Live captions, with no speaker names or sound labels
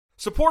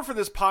Support for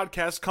this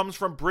podcast comes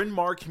from Bryn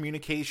Mawr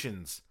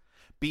Communications.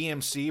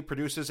 BMC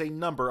produces a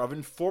number of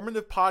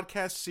informative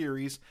podcast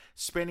series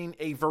spanning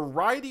a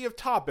variety of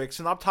topics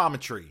in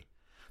optometry.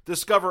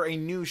 Discover a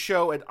new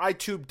show at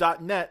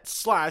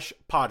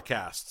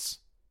itube.net/podcasts.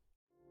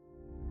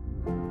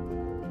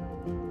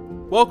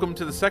 Welcome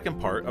to the second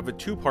part of a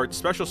two-part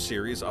special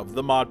series of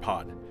The Mod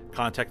Pod,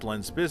 Contact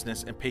Lens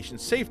Business and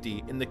Patient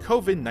Safety in the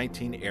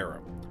COVID-19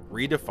 Era,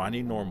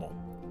 Redefining Normal.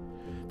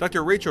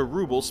 Dr. Rachael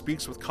Wruble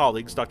speaks with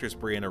colleagues Drs.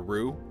 Brianna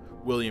Rhue,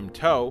 William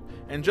Toe,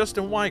 and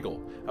Justin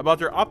Weigel about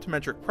their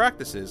optometric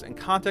practices and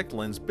contact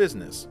lens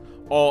business,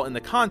 all in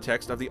the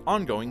context of the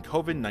ongoing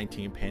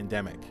COVID-19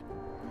 pandemic.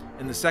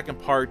 In the second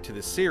part to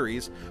this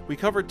series, we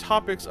covered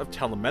topics of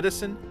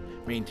telemedicine,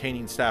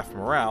 maintaining staff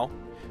morale,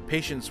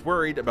 patients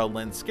worried about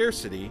lens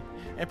scarcity,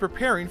 and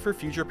preparing for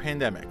future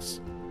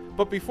pandemics.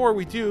 But before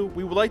we do,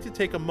 we would like to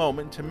take a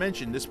moment to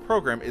mention this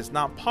program is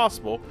not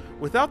possible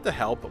without the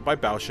help by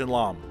Bausch &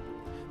 Lomb.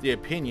 The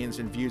opinions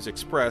and views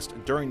expressed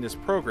during this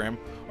program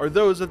are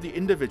those of the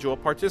individual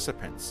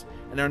participants,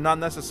 and are not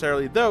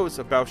necessarily those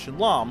of Bausch &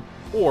 Lomb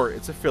or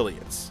its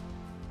affiliates.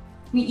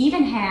 We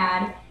even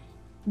had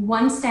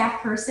one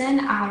staff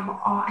person out of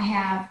I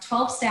have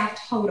 12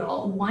 staff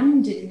total.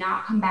 One did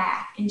not come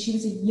back, and she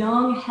was a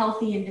young,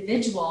 healthy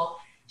individual.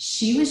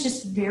 She was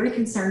just very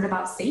concerned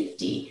about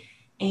safety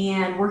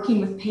and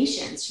working with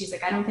patients. She's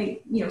like, I don't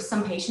think,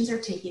 some patients are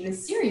taking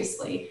this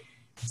seriously.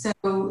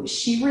 So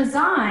she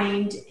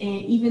resigned,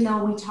 and even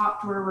though we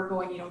talked to her, we're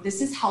going,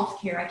 this is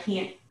healthcare, I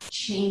can't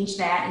change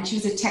that. And she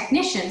was a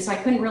technician, so I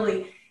couldn't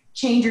really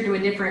change her to a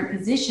different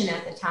position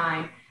at the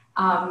time.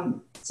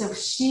 So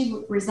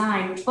she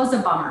resigned, which was a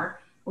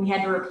bummer. We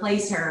had to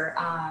replace her,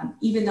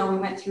 even though we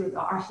went through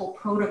our whole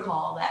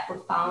protocol that we're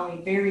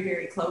following very,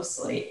 very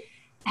closely.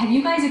 Have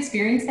you guys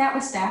experienced that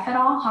with staff at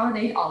all? How are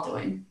they all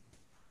doing?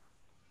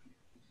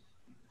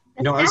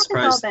 I was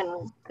surprised.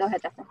 Go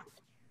ahead, Justin.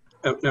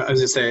 Oh, no, I was going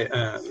to say,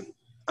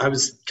 I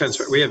was kind of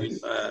surprised. We have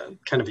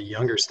kind of a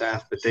younger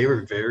staff, but they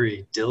were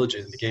very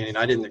diligent in the beginning.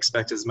 I didn't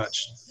expect as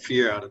much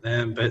fear out of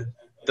them, but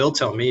they'll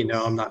tell me,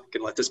 no, I'm not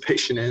going to let this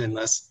patient in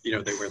unless, they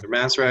wear their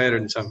mask right.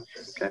 And so,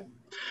 okay,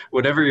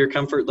 whatever your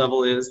comfort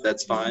level is,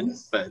 that's fine.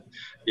 But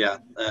yeah,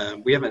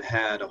 we haven't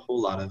had a whole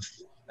lot of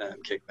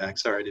kickback.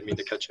 Sorry, I didn't mean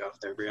to cut you off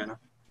there, Brianna.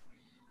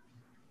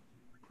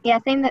 Yeah,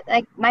 same that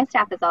my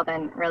staff has all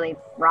been really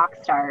rock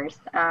stars.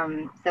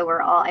 So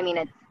we're all,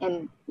 it's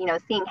in,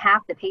 seeing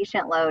half the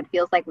patient load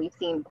feels like we've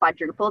seen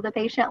quadruple the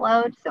patient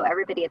load. So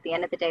everybody at the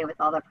end of the day with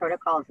all the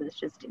protocols is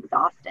just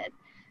exhausted.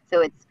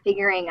 So it's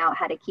figuring out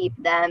how to keep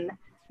them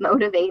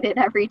motivated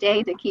every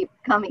day to keep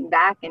coming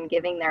back and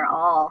giving their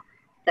all.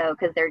 So,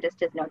 because there just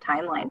is no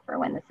timeline for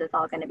when this is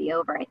all going to be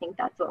over. I think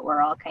that's what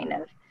we're all kind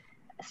of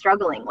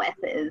struggling with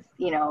is,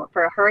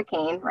 for a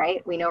hurricane,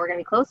 right? We know we're going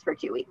to be closed for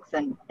 2 weeks,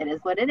 and it is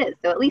what it is.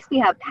 So at least we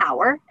have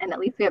power, and at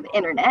least we have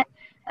internet.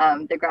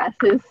 The grass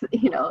is, a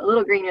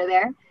little greener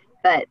there.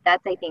 But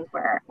that's, I think,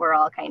 where we're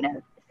all kind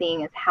of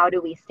seeing is how do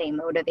we stay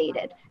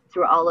motivated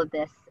through all of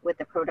this with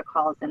the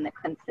protocols and the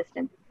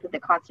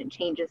constant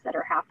changes that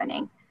are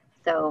happening.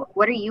 So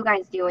what are you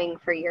guys doing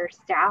for your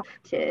staff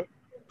to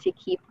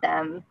keep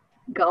them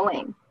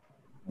going?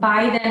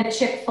 Buy them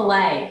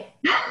Chick-fil-A.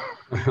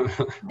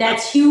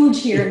 That's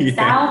huge here in the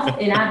South,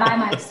 and I buy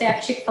my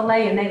staff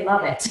Chick-fil-A, and they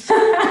love it.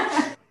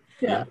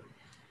 Yeah,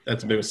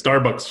 that's a big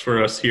Starbucks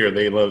for us here.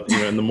 They love,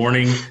 in the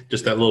morning,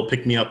 just that little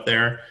pick me up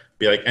there.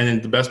 Be like, and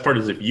then the best part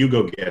is if you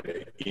go get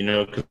it,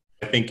 because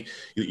I think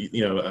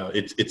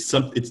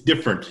it's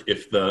different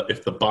if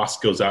the boss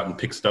goes out and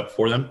picks it up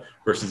for them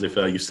versus if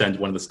you send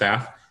one of the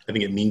staff. I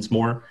think it means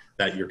more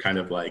that you're kind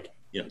of like,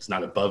 it's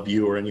not above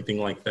you or anything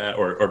like that,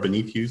 or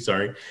beneath you,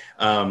 sorry.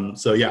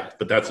 So yeah,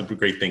 but that's a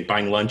great thing.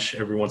 Buying lunch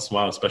every once in a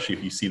while, especially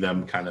if you see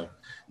them kind of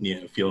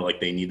feel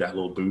like they need that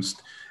little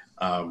boost.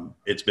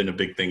 It's been a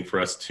big thing for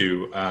us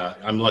too.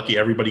 I'm lucky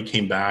everybody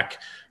came back.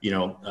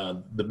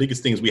 The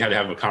biggest thing is we had to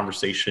have a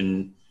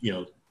conversation,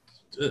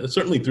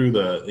 certainly through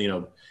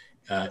the,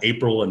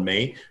 April and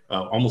May,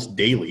 almost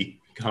daily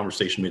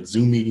conversation with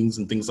Zoom meetings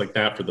and things like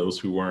that for those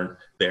who weren't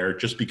there,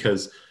 just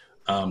because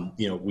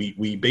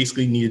we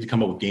basically needed to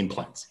come up with game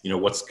plans.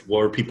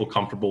 What are people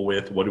comfortable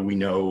with? What do we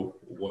know?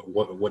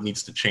 What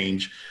needs to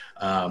change?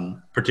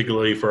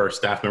 Particularly for our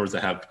staff members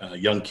that have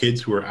young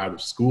kids who are out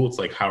of school. It's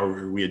like, how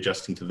are we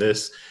adjusting to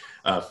this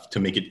to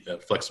make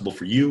it flexible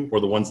for you? Or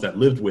the ones that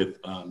lived with,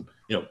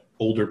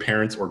 older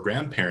parents or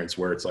grandparents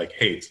where it's like,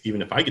 hey,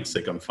 even if I get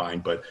sick, I'm fine,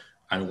 but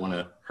I don't want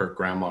to hurt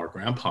grandma or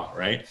grandpa,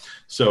 right?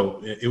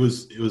 So it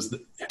was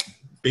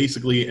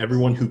basically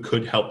everyone who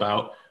could help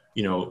out,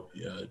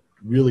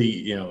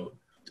 really,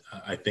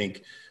 I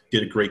think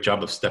did a great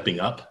job of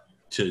stepping up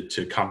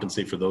to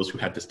compensate for those who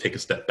had to take a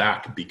step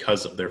back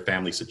because of their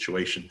family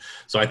situation.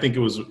 So I think it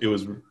was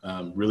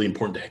really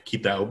important to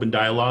keep that open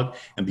dialogue.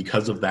 And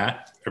because of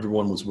that,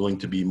 everyone was willing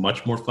to be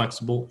much more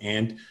flexible.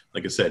 And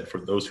like I said, for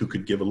those who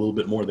could give a little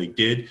bit more, they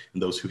did.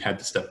 And those who had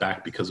to step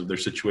back because of their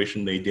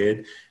situation, they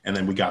did. And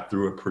then we got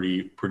through it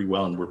pretty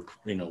well. And we're,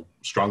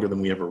 stronger than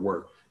we ever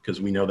were,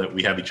 because we know that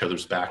we have each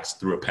other's backs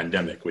through a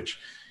pandemic, which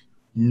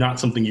not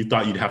something you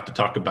thought you'd have to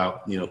talk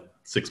about,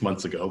 6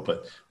 months ago,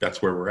 but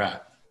that's where we're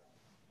at.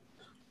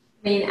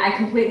 I mean, I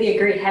completely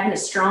agree. Having a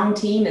strong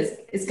team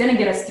is going to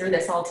get us through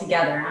this all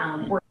together.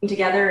 Working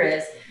together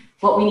is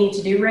what we need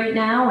to do right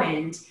now.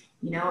 And,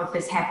 if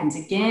this happens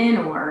again,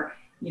 or,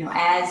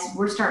 as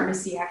we're starting to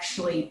see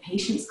actually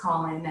patients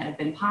call in that have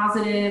been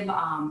positive,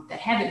 that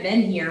haven't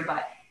been here,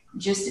 but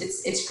just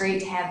it's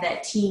great to have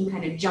that team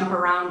kind of jump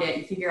around it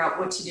and figure out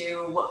what to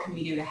do, what can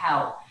we do to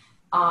help.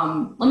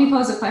 Let me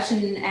pose a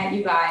question at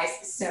you guys.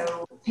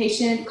 So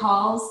patient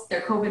calls,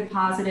 they're COVID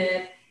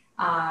positive,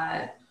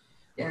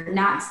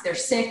 they're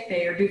sick,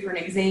 they are due for an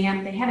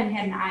exam. They haven't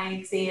had an eye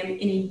exam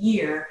in a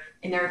year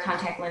and they're a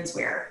contact lens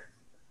wearer.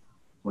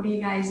 What do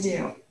you guys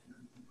do?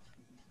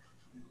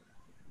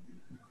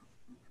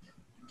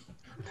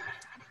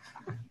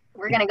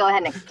 We're going to go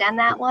ahead and extend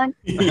that one.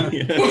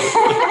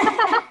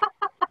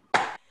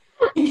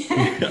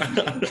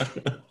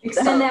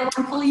 Extend that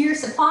one full year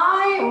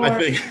supply? Or?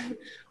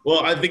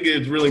 I think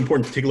it's really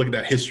important to take a look at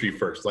that history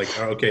first. Like,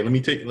 okay,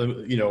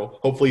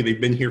 hopefully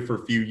they've been here for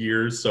a few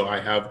years, so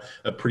I have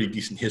a pretty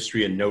decent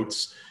history and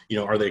notes.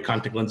 Are they a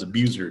contact lens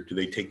abuser? Do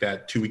they take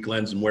that 2-week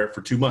lens and wear it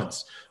for 2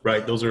 months?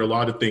 Right? Those are a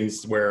lot of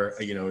things where,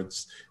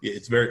 it's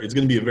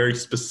going to be a very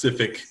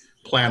specific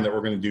plan that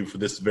we're going to do for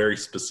this very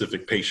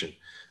specific patient.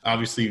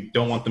 Obviously,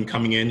 don't want them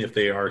coming in if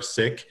they are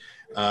sick,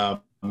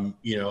 and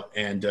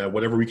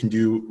whatever we can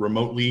do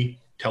remotely,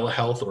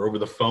 telehealth or over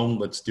the phone,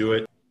 let's do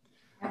it.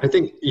 I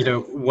think,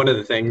 one of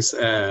the things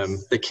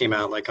that came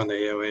out like on the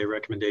AOA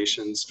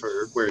recommendations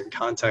for wearing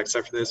contacts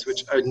after this,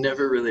 which I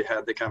never really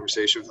had the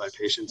conversation with my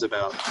patients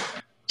about,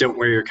 don't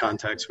wear your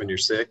contacts when you're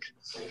sick.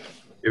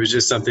 It was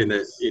just something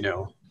that,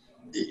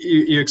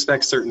 you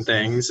expect certain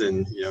things,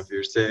 and, if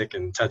you're sick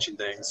and touching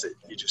things,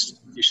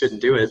 you shouldn't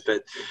do it.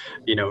 But,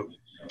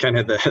 kind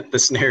of the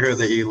scenario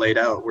that you laid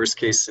out, worst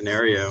case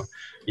scenario,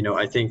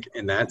 I think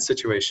in that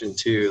situation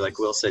too, like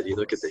Will said, you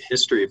look at the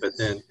history, but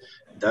then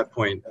at that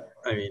point,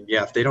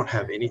 if they don't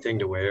have anything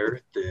to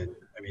wear, then,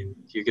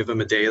 you give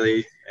them a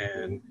daily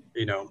and,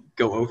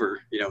 go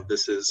over,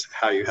 this is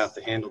how you have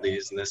to handle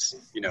these. And this,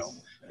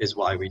 is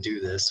why we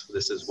do this.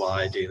 This is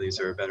why dailies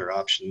are a better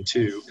option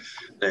too,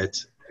 that,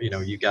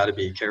 you got to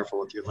be careful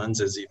with your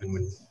lenses, even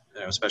when,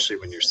 especially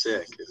when you're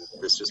sick.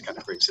 And this just kind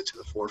of brings it to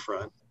the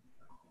forefront.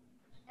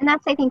 And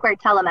that's, I think, where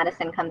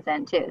telemedicine comes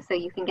in too. So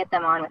you can get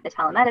them on with the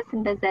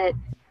telemedicine visit.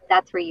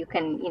 That's where you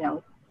can,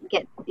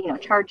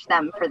 charge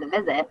them for the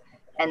visit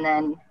and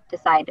then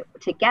decide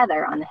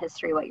together on the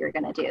history what you're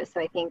going to do. So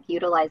I think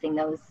utilizing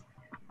those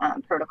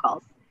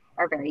protocols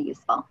are very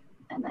useful.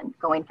 And then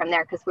going from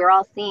there, because we're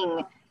all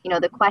seeing,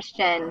 the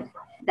question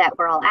that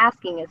we're all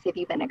asking is, have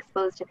you been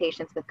exposed to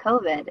patients with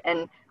COVID?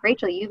 And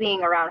Rachel, you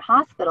being around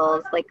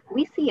hospitals, like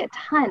we see a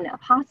ton of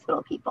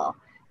hospital people.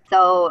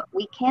 So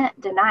we can't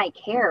deny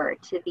care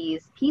to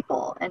these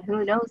people, and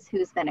who knows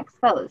who's been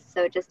exposed.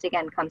 So it just,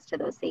 again, comes to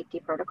those safety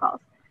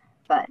protocols,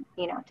 but,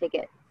 take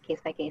it case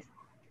by case.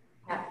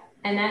 Yeah.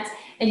 And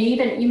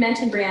you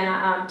mentioned,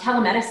 Brianna,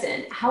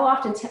 telemedicine. How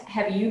often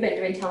have you been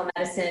doing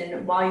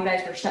telemedicine while you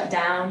guys were shut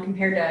down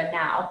compared to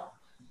now?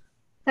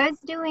 So I was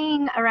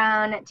doing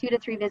around 2 to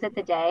 3 visits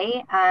a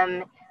day.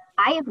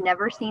 I have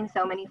never seen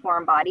so many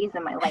foreign bodies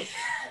in my life.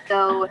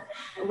 So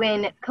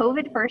when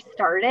COVID first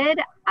started,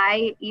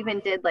 I even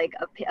did like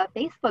a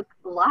Facebook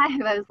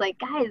Live. I was like,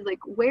 guys, like,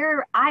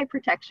 wear eye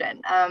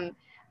protection.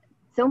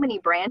 So many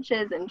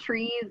branches and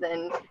trees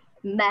and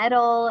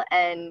metal,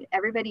 and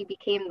everybody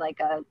became like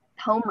a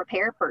home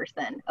repair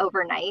person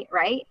overnight,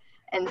 right?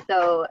 And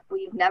so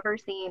we've never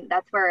seen,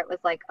 that's where it was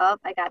like, oh,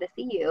 I got to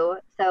see you.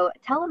 So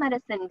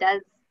telemedicine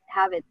does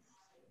have its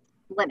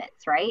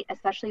limits, right?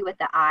 Especially with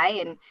the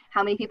eye, and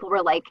how many people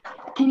were like,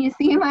 can you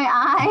see my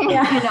eye?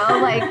 Yeah.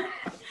 Like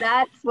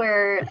that's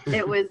where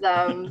it was,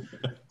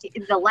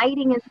 the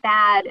lighting is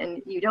bad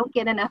and you don't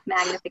get enough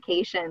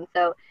magnification.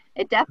 So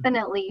it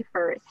definitely,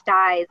 for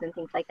styes and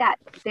things like that,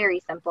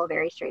 very simple,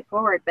 very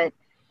straightforward, but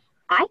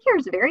eye care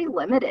is very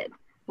limited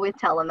with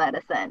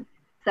telemedicine.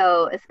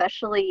 So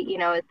especially,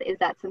 is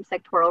that some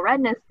sectoral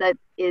redness that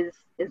is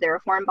there a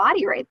foreign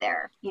body right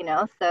there?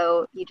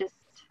 So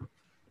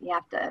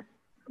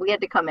we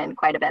had to come in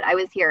quite a bit. I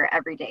was here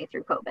every day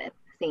through COVID,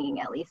 seeing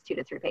at least 2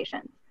 to 3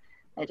 patients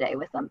a day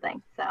with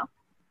something. So.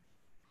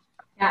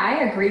 Yeah,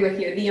 I agree with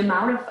you. The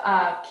amount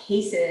of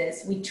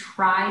cases, we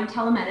tried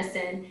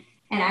telemedicine,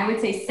 and I would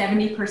say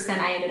 70%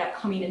 I ended up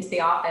coming into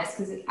the office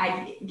because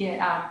I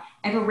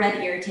have a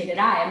red irritated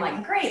eye. I'm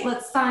like, great,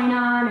 let's sign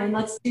on and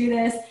let's do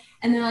this.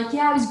 And they're like,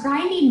 yeah, I was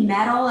grinding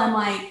metal. I'm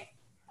like,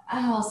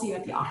 oh, I'll see you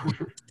at the office.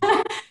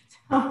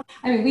 So,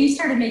 we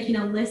started making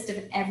a list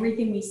of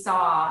everything we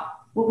saw.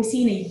 What we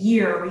see in a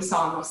year, we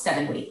saw in those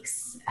 7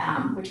 weeks,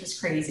 which was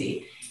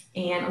crazy.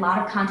 And a lot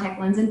of contact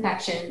lens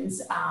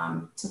infections.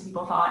 So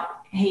people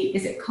thought, hey,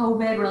 is it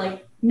COVID? We're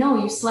like, no,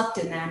 you slept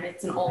in them.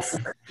 It's an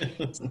ulcer.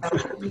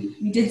 So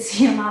we did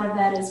see a lot of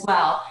that as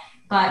well.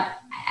 But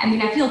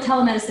I feel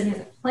telemedicine has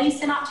a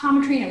place in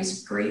optometry, and I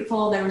was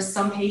grateful. There was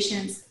some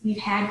patients, we've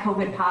had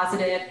COVID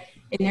positive,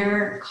 and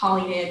they're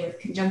calling in with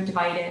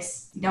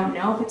conjunctivitis. We don't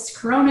know if it's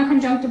corona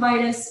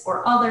conjunctivitis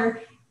or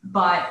other,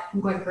 but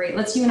I'm going, great,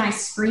 let's you and I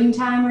screen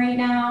time right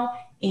now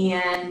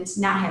and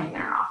not have you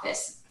in our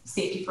office.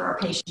 Safety for our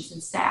patients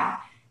and staff.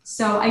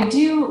 So I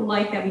do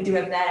like that we do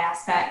have that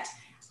aspect,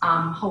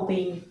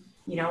 hoping,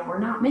 we're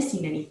not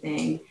missing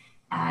anything.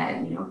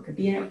 It could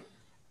be a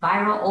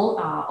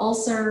viral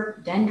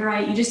ulcer,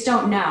 dendrite, you just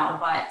don't know.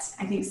 But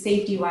I think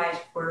safety-wise,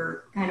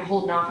 we're kind of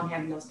holding off on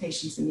having those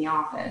patients in the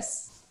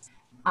office.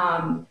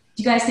 Do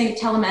you guys think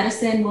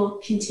telemedicine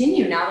will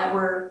continue now that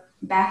we're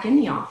back in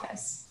the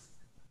office?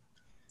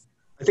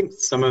 I think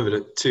some of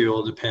it too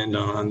will depend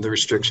on the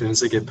restrictions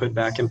that get put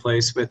back in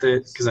place with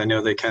it, because I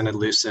know they kind of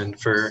loosened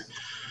for,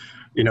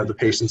 the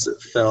patients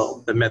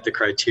that met the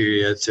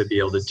criteria to be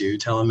able to do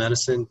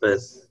telemedicine. But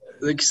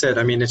like you said,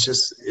 I mean,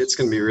 it's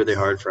going to be really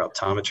hard for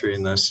optometry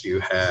unless you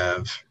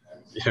have,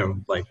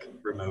 like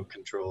remote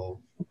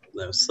control,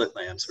 slit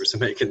lamps where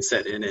somebody can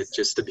sit in it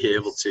just to be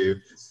able to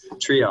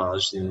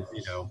triage and,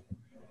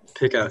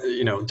 pick out,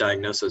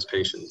 diagnose those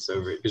patients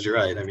over it. Because you're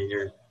right. I mean,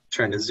 you're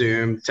trying to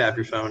Zoom, tap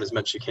your phone as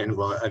much as you can.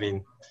 Well, I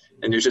mean,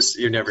 and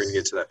you're never going to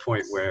get to that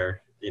point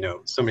where,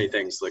 so many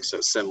things look so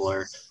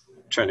similar,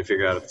 trying to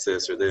figure out if it's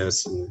this or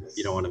this, and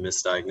you don't want to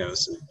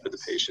misdiagnose and put the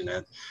patient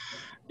at,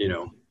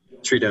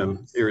 treat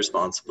them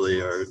irresponsibly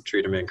or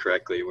treat them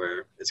incorrectly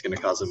where it's going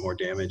to cause them more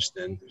damage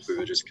than if we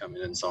would just come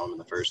in and saw them in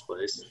the first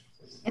place.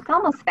 It's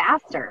almost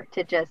faster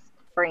to just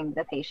bring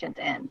the patient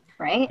in,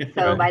 right?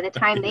 So by the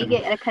time they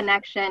get a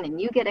connection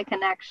and you get a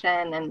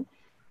connection and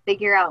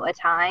figure out a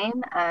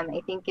time,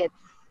 I think it's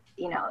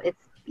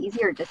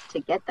easier just to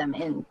get them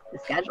in the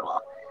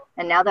schedule.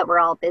 And now that we're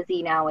all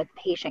busy now with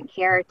patient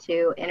care,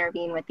 to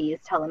intervene with these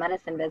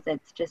telemedicine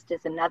visits just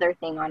is another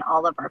thing on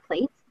all of our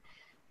plates.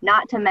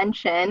 Not to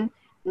mention,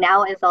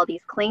 now as all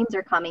these claims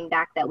are coming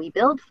back that we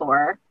billed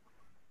for,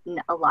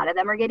 a lot of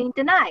them are getting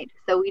denied.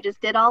 So we just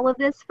did all of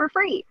this for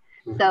free.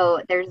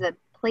 So there's a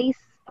place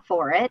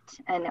for it,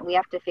 and we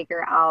have to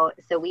figure out.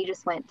 So we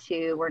just went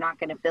to, we're not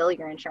going to bill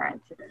your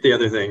insurance. The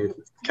other thing,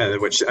 kind of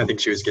which I think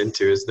she was getting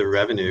to, is the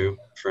revenue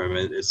from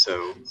it is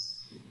so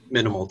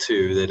minimal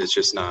too that it's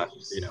just not,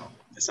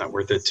 it's not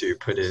worth it to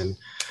put in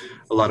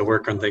a lot of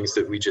work on things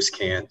that we just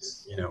can't,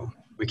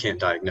 we can't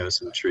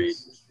diagnose and treat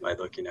by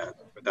looking at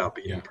without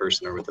being in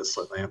person or with a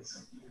slit lamp.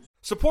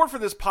 Support for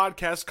this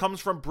podcast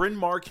comes from Bryn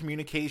Mawr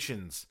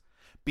Communications.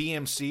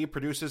 BMC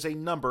produces a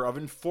number of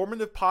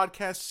informative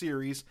podcast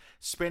series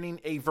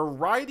spanning a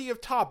variety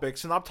of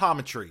topics in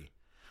optometry.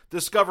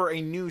 Discover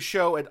a new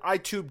show at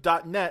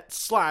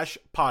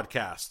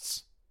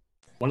itube.net/podcasts.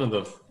 One of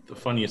the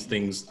funniest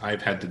things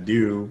I've had to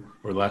do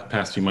over the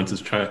past few months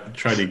is try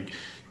to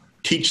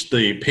teach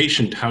the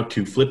patient how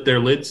to flip their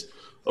lids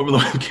over the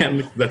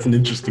webcam. That's an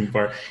interesting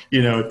part.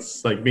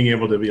 It's like being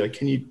able to be like,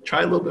 can you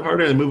try a little bit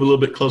harder and move a little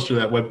bit closer to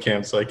that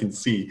webcam so I can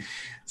see?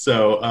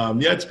 So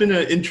it's been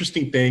an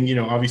interesting thing.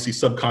 Obviously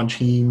subcon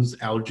teams,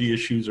 allergy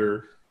issues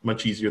are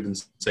much easier than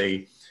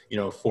say,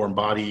 foreign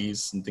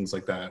bodies and things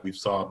like that. We've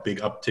saw a big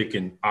uptick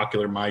in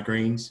ocular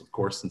migraines, of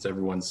course, since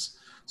everyone's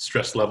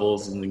stress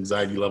levels and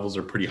anxiety levels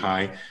are pretty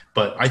high.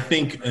 But I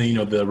think,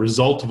 the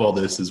result of all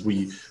this is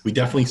we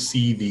definitely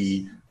see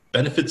the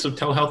benefits of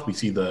telehealth. We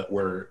see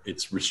where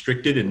it's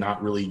restricted and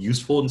not really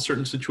useful in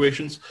certain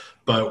situations,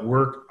 but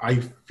I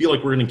feel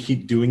like we're going to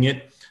keep doing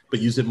it, but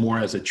use it more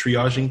as a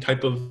triaging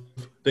type of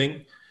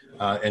thing.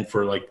 And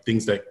for like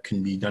things that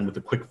can be done with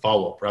a quick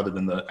follow-up rather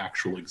than the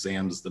actual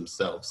exams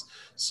themselves.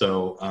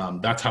 So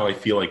that's how I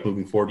feel like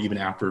moving forward, even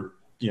after,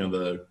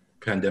 the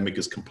pandemic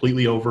is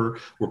completely over,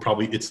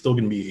 it's still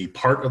going to be a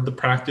part of the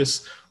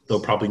practice, though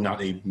probably not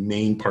a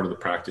main part of the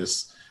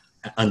practice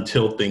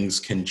until things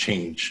can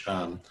change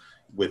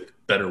with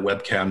better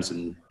webcams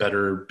and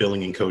better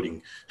billing and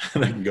coding.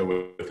 And I can go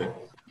with it.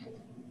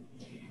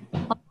 I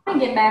want to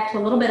get back to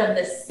a little bit of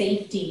the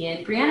safety.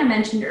 And Brianna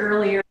mentioned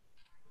earlier,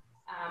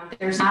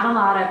 there's not a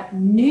lot of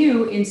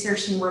new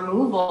insertion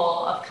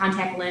removal of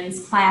contact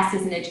lens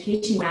classes and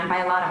education going on by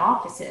a lot of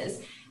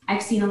offices.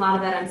 I've seen a lot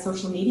of that on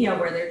social media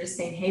where they're just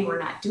saying, hey, we're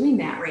not doing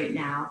that right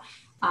now.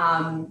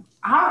 Our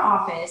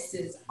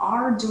offices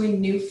are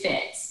doing new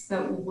fits,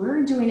 but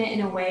we're doing it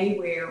in a way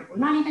where we're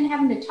not even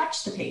having to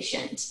touch the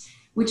patient,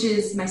 which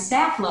is my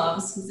staff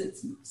loves because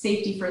it's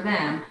safety for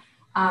them.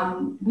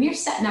 We're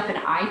setting up an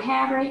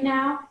iPad right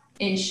now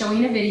and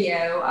showing a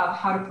video of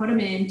how to put them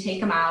in, take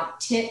them out,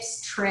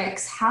 tips,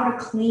 tricks, how to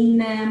clean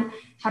them,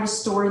 how to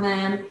store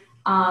them.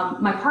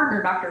 My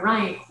partner, Dr.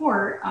 Ryan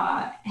Court,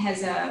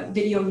 has a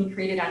video he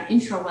created on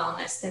intro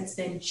wellness that's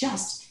been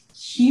just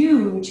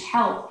huge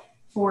help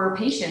for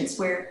patients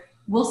where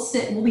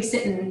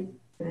the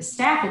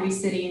staff will be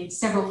sitting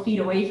several feet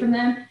away from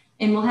them,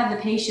 and we'll have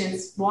the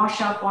patients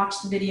wash up,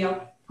 watch the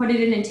video, put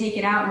it in and take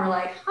it out, and we're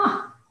like,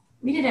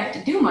 we didn't have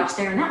to do much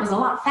there, and that was a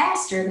lot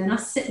faster than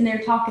us sitting there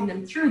talking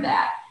them through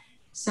that.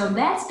 So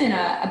that's been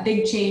a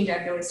big change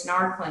I've noticed in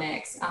our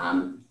clinics.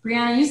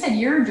 Brianna, you said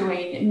you're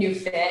doing new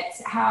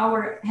fits.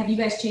 Have you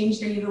guys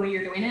changed any of the way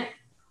you're doing it?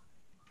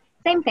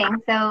 Same thing.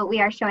 So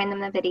we are showing them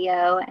the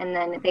video, and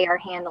then they are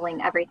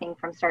handling everything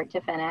from start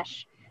to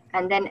finish.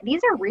 And then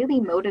these are really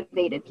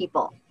motivated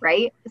people,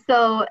 right?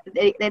 So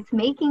it's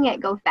making it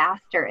go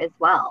faster as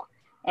well.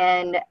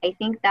 And I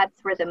think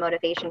that's where the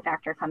motivation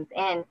factor comes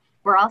in.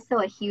 We're also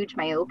a huge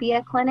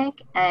myopia clinic,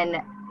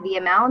 and the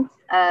amounts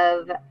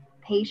of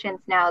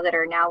patients now that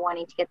are now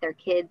wanting to get their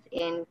kids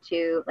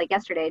into, like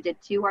yesterday, I did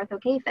 2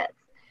 ortho K-fits.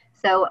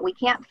 So we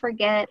can't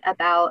forget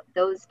about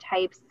those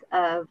types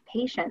of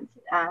patients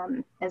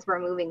as we're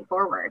moving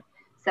forward.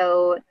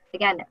 So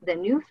again, the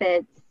new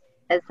fits,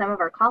 as some of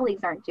our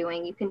colleagues aren't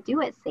doing, you can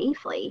do it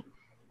safely.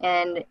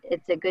 And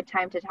it's a good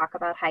time to talk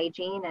about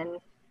hygiene,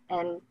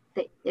 and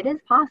it is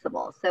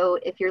possible. So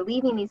if you're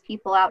leaving these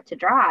people out to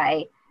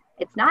dry,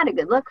 it's not a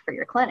good look for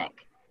your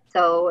clinic.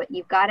 So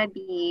you've got to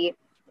be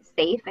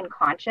safe and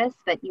conscious,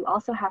 but you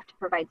also have to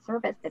provide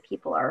service that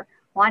people are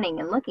wanting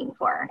and looking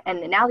for.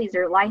 And now these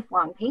are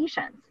lifelong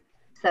patients.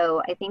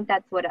 So I think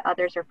that's what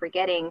others are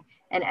forgetting.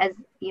 And as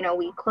you know,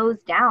 we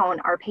closed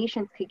down, our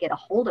patients could get a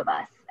hold of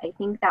us. I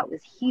think that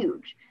was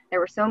huge. There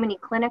were so many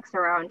clinics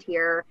around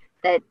here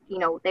that, you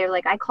know, they're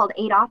like, I called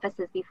 8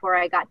 offices before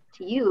I got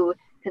to you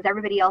because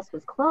everybody else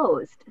was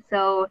closed.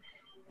 So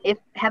if,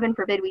 heaven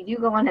forbid, we do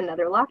go on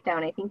another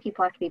lockdown, I think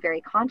people have to be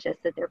very conscious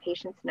that their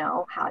patients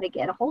know how to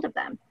get a hold of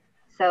them.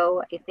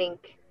 So I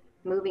think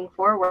moving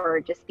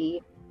forward, just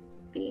be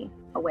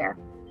aware.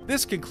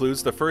 This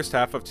concludes the first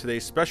half of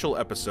today's special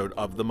episode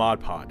of the Mod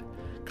Pod,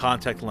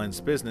 Contact Lens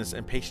Business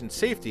and Patient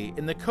Safety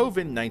in the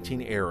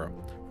COVID-19 Era,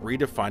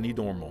 Redefining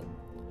Normal.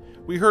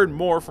 We heard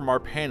more from our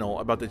panel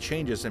about the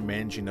changes in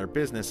managing their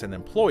business and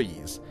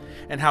employees,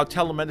 and how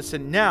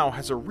telemedicine now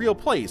has a real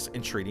place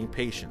in treating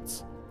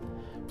patients.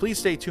 Please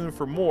stay tuned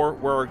for more,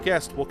 where our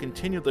guests will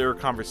continue their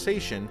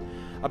conversation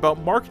about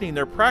marketing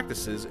their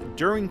practices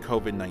during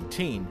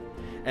COVID-19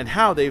 and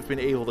how they've been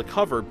able to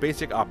cover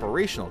basic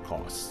operational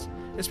costs,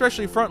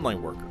 especially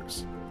frontline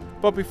workers.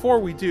 But before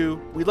we do,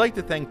 we'd like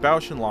to thank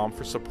Bausch & Lomb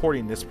for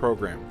supporting this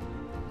program.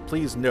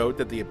 Please note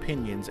that the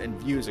opinions and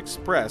views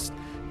expressed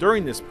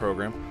during this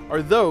program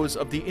are those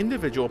of the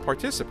individual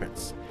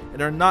participants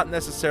and are not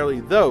necessarily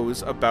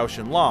those of Bausch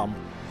 & Lomb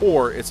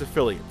or its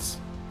affiliates.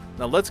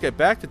 Now let's get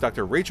back to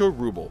Dr. Rachael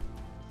Wruble.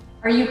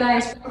 Are you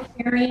guys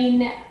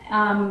preparing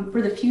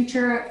for the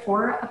future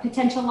for a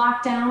potential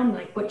lockdown?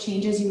 Like what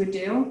changes you would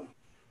do?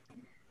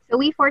 So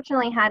we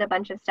fortunately had a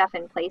bunch of stuff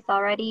in place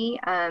already.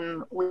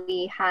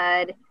 We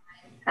had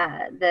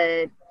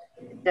the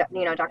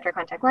doctor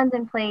contact lens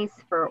in place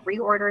for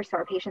reorder. So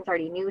our patients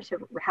already knew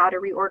how to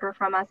reorder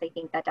from us. I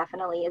think that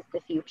definitely is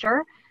the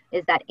future,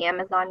 is that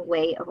Amazon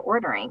way of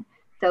ordering.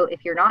 So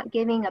if you're not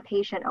giving a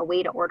patient a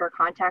way to order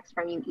contacts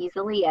from you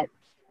easily at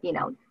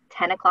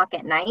 10 o'clock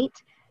at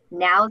night,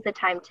 now's the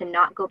time to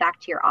not go back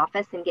to your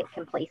office and get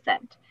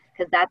complacent.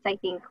 Because that's, I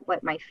think,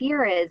 what my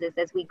fear is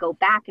as we go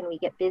back and we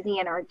get busy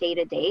in our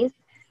day-to-days,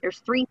 there's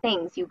 3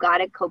 things you got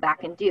to go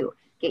back and do.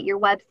 Get your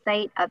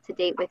website up to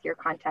date with your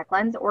contact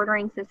lens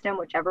ordering system,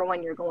 whichever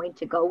one you're going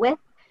to go with.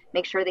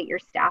 Make sure that your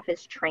staff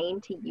is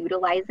trained to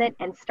utilize it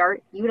and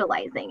start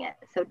utilizing it.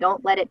 So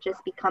don't let it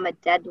just become a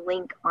dead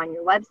link on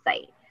your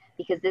website,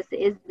 because this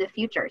is the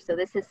future. So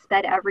this has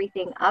sped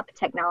everything up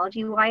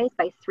technology-wise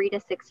by 3 to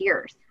 6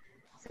 years.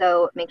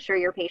 So make sure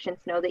your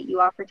patients know that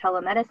you offer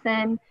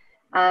telemedicine.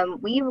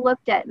 We've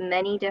looked at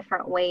many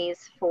different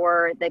ways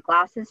for the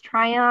glasses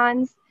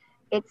try-ons.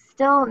 It's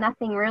still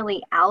nothing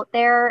really out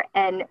there.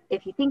 And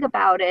if you think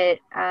about it,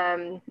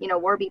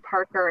 Warby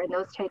Parker and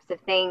those types of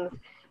things,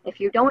 if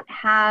you don't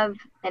have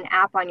an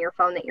app on your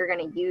phone that you're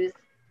going to use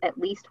at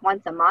least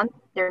once a month,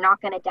 they're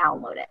not going to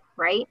download it,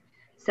 right?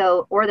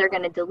 So, or they're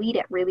going to delete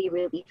it really,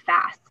 really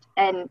fast.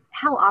 And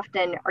how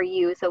often are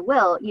you, so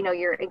Will,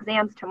 your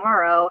exam's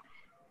tomorrow,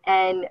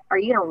 and are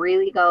you going to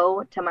really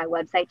go to my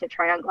website to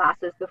try on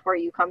glasses before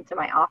you come to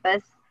my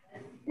office?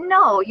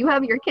 No, you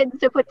have your kids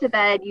to put to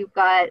bed. You've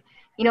got,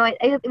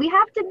 we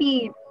have to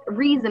be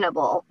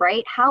reasonable,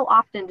 right? How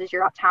often does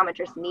your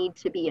optometrist need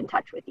to be in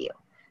touch with you?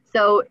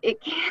 So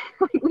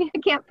we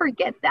can't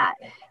forget that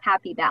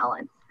happy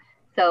balance.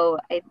 So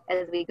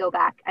as we go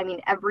back,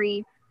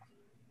 every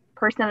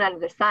person under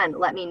the sun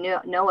let me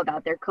know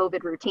about their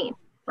COVID routine,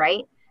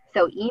 right?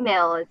 So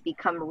email has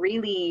become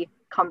really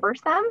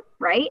cumbersome,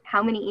 right?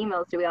 How many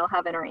emails do we all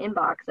have in our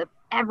inbox of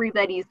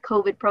everybody's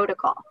COVID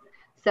protocol?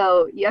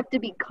 So you have to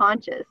be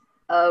conscious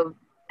of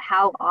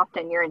how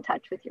often you're in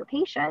touch with your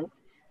patients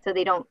so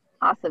they don't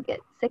also get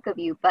sick of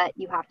you, but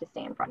you have to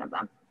stay in front of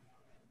them.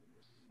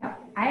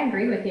 I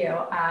agree with you.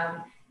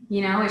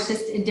 It's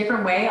just a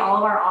different way. All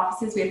of our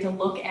offices, we have to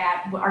look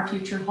at what our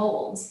future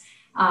holds.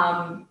 We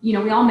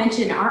all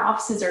mentioned our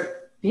offices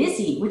are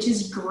busy, which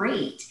is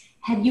great.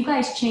 Have you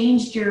guys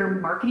changed your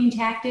marketing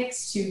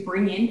tactics to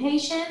bring in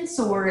patients,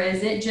 or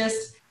is it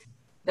just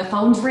the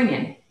phone's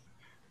ringing?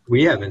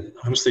 We haven't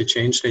honestly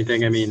changed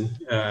anything.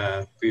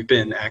 We've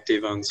been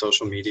active on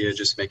social media,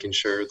 just making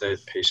sure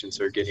that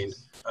patients are getting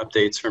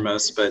updates from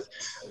us. But,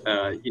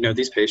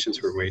 these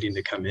patients were waiting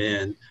to come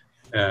in.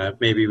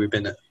 Maybe we've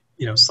been,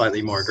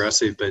 slightly more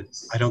aggressive, but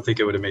I don't think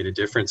it would have made a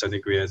difference. I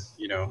think we had,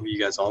 you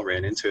guys all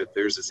ran into it.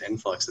 There's this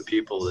influx of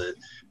people that,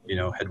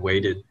 had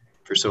waited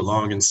for so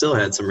long and still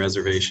had some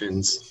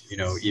reservations,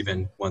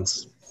 even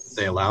once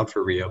they allowed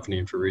for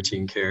reopening for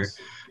routine care,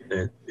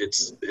 that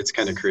it's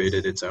kind of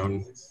created its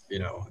own,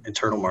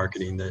 internal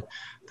marketing that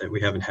we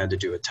haven't had to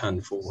do a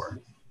ton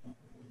for.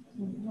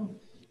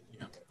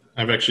 Yeah.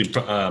 I've actually,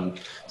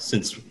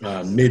 since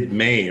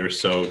mid-May or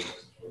so,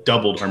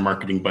 doubled our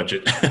marketing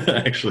budget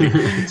actually,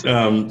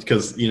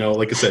 because,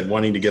 like I said,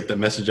 wanting to get the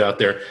message out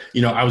there,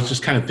 I was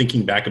just kind of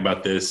thinking back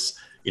about this,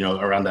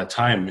 around that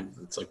time.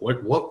 It's like,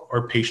 what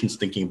are patients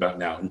thinking about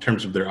now in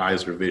terms of their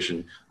eyes or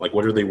vision? Like,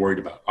 what are they worried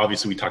about?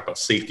 Obviously, we talk about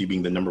safety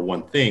being the number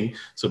one thing.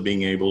 So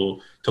being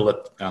able to let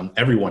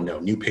everyone know,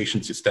 new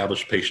patients,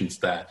 established patients,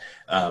 that,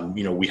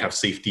 we have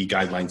safety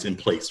guidelines in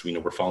place.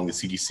 We're following the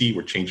CDC.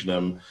 We're changing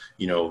them,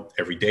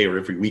 every day or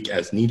every week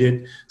as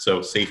needed.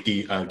 So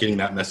safety, getting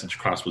that message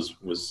across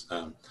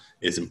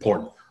is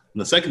important.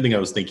 And the second thing I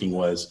was thinking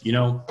was, a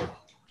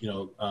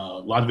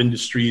lot of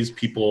industries,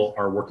 people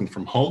are working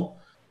from home,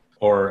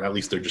 or at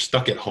least they're just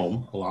stuck at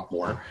home a lot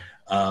more.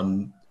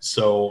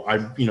 So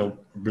I've,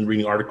 been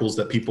reading articles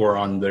that people are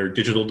on their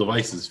digital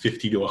devices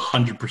 50 to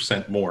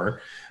 100%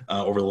 more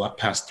over the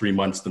past 3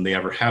 months than they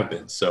ever have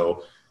been.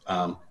 So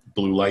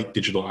blue light,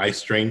 digital eye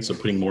strain. So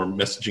putting more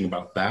messaging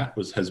about that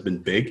has been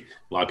big.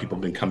 A lot of people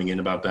have been coming in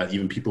about that.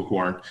 Even people who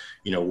aren't,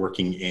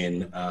 working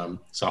in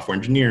software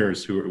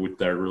engineers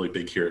that are really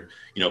big here.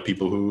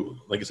 People who,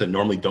 like I said,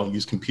 normally don't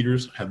use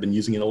computers have been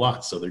using it a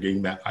lot. So they're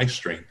getting that eye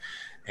strain.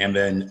 And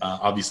then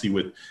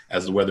obviously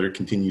as the weather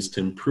continues to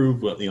improve,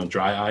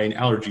 dry eye and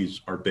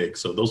allergies are big.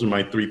 So those are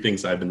my 3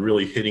 things I've been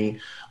really hitting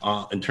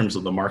in terms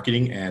of the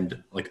marketing.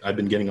 And I've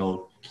been getting a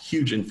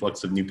huge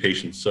influx of new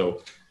patients.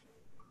 So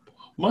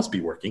must be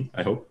working,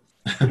 I hope.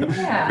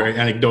 Yeah. Very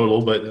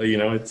anecdotal, but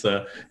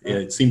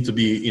it seemed to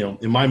be,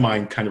 in my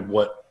mind, kind of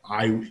what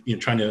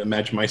trying to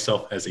imagine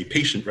myself as a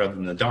patient rather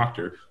than a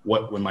doctor.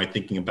 What am I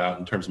thinking about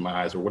in terms of my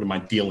eyes, or what am I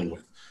dealing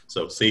with?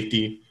 So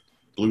safety,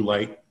 blue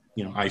light,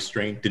 eye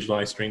strain, digital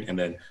eye strain, and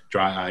then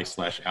dry eye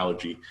 /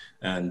 allergy.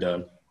 And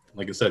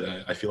like I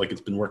said, I feel like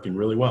it's been working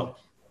really well.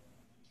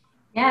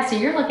 Yeah, so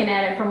you're looking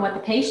at it from what the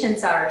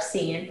patients are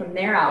seeing from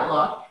their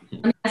outlook.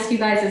 Let me ask you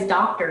guys, as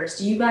doctors,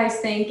 do you guys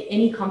think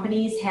any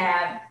companies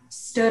have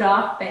stood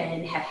up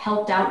and have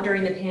helped out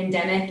during the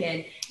pandemic,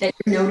 and that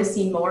you're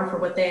noticing more for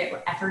what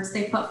efforts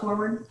they put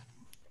forward?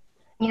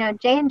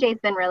 J&J's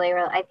been really,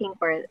 I think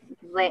we're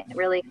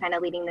really kind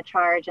of leading the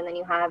charge. And then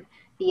you have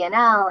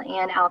BNL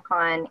and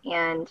Alcon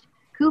and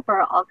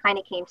Cooper all kind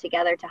of came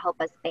together to help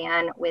us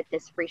ban with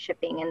this free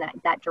shipping and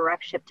that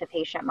direct ship to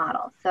patient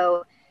model.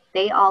 So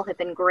they all have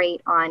been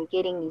great on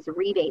getting these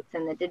rebates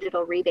and the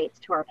digital rebates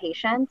to our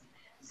patients.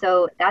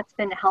 So that's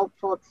been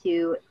helpful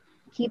to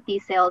keep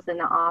these sales in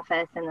the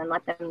office and then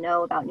let them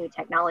know about new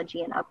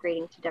technology and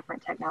upgrading to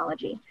different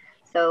technology.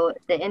 So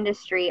the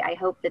industry, I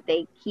hope that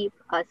they keep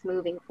us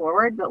moving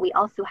forward, but we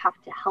also have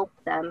to help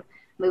them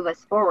move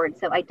us forward.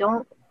 So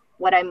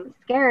what I'm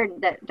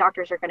scared that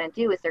doctors are going to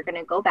do is they're going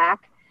to go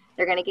back,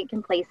 they're going to get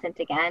complacent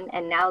again,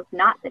 and now's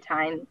not the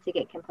time to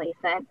get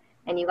complacent.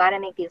 And you got to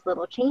make these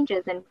little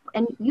changes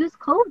and use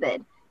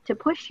COVID to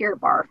push your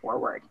bar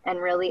forward and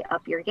really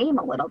up your game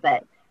a little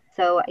bit.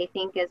 So I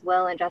think, as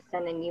Will and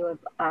Justin and you,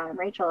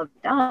 Rachel,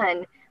 have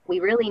done, we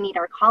really need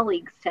our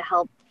colleagues to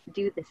help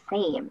do the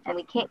same. And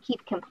we can't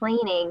keep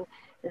complaining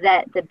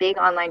that the big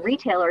online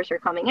retailers are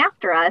coming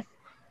after us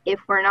if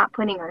we're not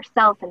putting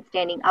ourselves and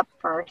standing up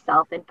for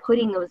ourselves and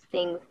putting those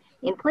things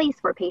in place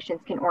where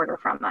patients can order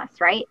from us,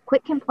 right?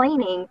 Quit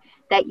complaining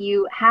that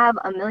you have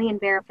 1 million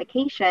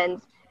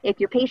verifications if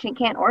your patient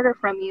can't order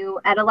from you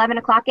at 11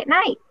 o'clock at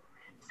night.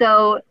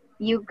 So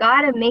you've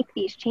got to make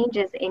these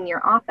changes in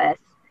your office.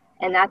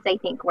 And that's, I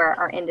think, where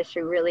our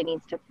industry really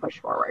needs to push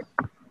forward.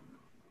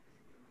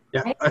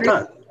 Yeah,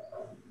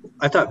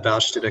 I thought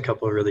Bausch did a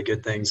couple of really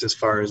good things as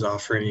far as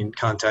offering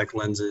contact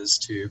lenses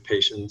to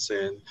patients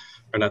or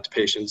not to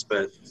patients,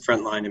 but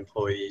frontline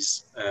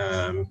employees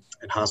and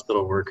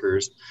hospital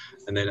workers.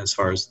 And then as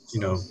far as,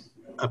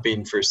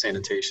 upping for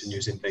sanitation,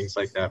 using things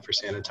like that for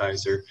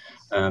sanitizer,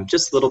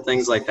 just little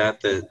things like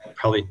that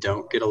probably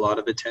don't get a lot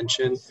of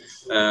attention.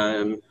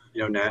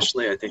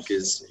 Nationally, I think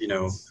is,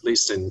 at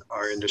least in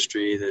our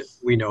industry, that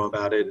we know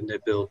about it, and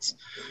it builds,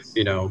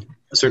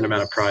 a certain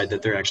amount of pride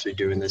that they're actually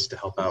doing this to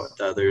help out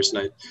with others.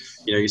 And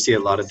you see a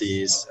lot of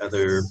these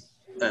other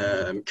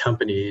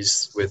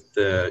companies with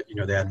the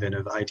advent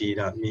of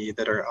ID.me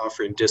that are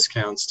offering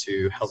discounts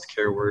to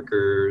healthcare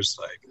workers,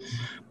 like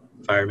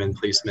firemen,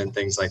 policemen,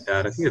 things like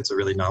that. I think it's a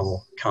really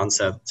novel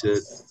concept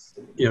to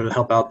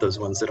help out those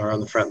ones that are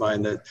on the front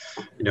line that,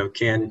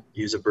 can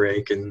use a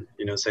break and,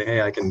 say,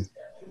 hey, I can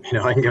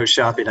go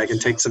shopping, I can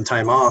take some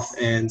time off.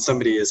 And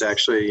somebody is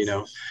actually,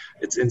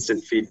 it's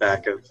instant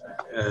feedback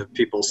of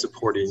people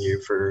supporting you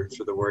for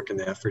the work and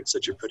the efforts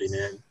that you're putting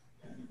in.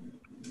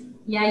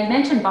 Yeah, you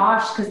mentioned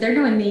Bosch because they're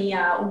doing the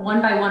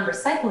 1-by-1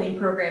 recycling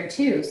program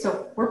too.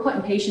 So we're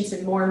putting patients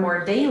in more and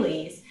more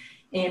dailies,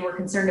 and we're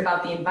concerned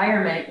about the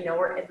environment.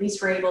 We're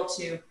able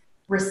to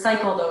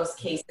recycle those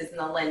cases and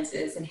the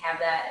lenses and have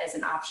that as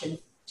an option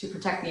to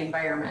protect the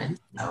environment.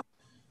 So,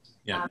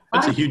 yeah,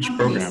 that's a huge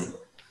program.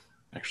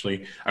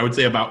 Actually, I would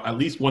say about at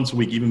least once a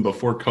week, even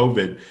before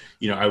COVID,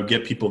 I would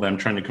get people that I'm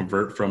trying to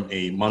convert from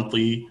a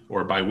monthly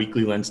or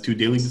biweekly lens to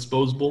daily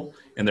disposable,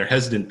 and they're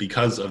hesitant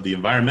because of the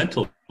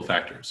environmental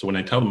factor. So when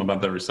I tell them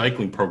about the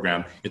recycling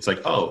program, it's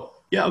like, oh,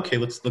 yeah, okay,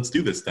 let's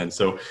do this then.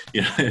 So,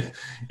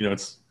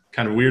 it's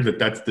kind of weird that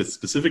that's the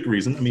specific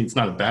reason. I mean, it's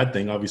not a bad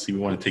thing. Obviously, we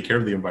want to take care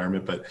of the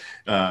environment, but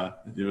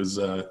it was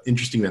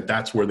interesting that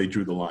that's where they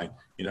drew the line,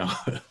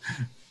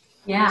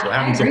 Yeah, so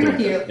I agree with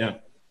you. Yeah.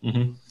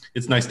 Mm-hmm.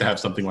 It's nice to have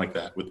something like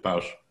that with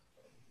Bausch.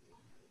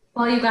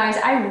 Well, you guys,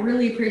 I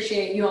really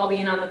appreciate you all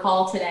being on the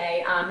call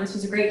today. This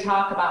was a great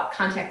talk about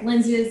contact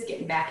lenses,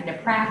 getting back into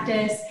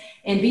practice,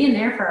 and being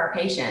there for our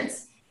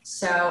patients.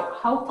 So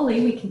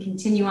hopefully we can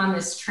continue on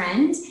this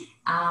trend.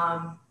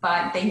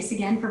 But thanks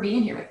again for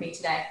being here with me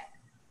today.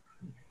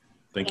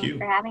 Thanks you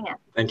for having us.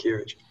 Thank you,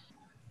 Rich.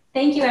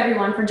 Thank you,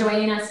 everyone, for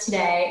joining us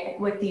today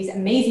with these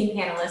amazing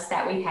panelists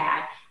that we've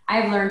had.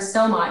 I've learned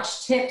so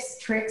much, tips,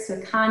 tricks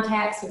with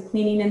contacts, with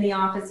cleaning in the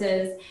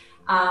offices,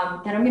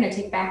 that I'm going to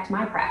take back to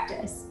my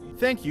practice.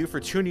 Thank you for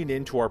tuning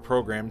in to our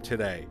program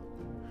today.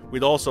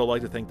 We'd also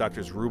like to thank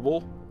Drs.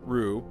 Wruble,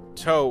 Rhue,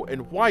 Toe,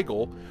 and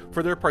Weigel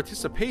for their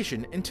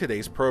participation in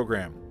today's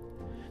program.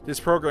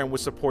 This program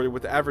was supported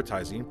with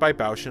advertising by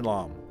Bausch &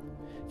 Lomb.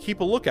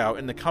 Keep a lookout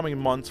in the coming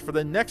months for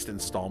the next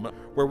installment,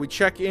 where we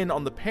check in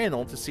on the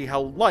panel to see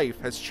how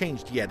life has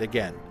changed yet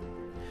again.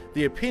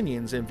 The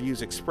opinions and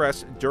views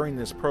expressed during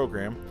this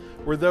program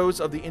were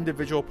those of the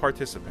individual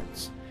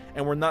participants,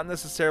 and were not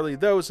necessarily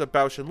those of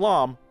Bausch &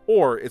 Lomb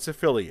or its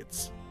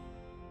affiliates.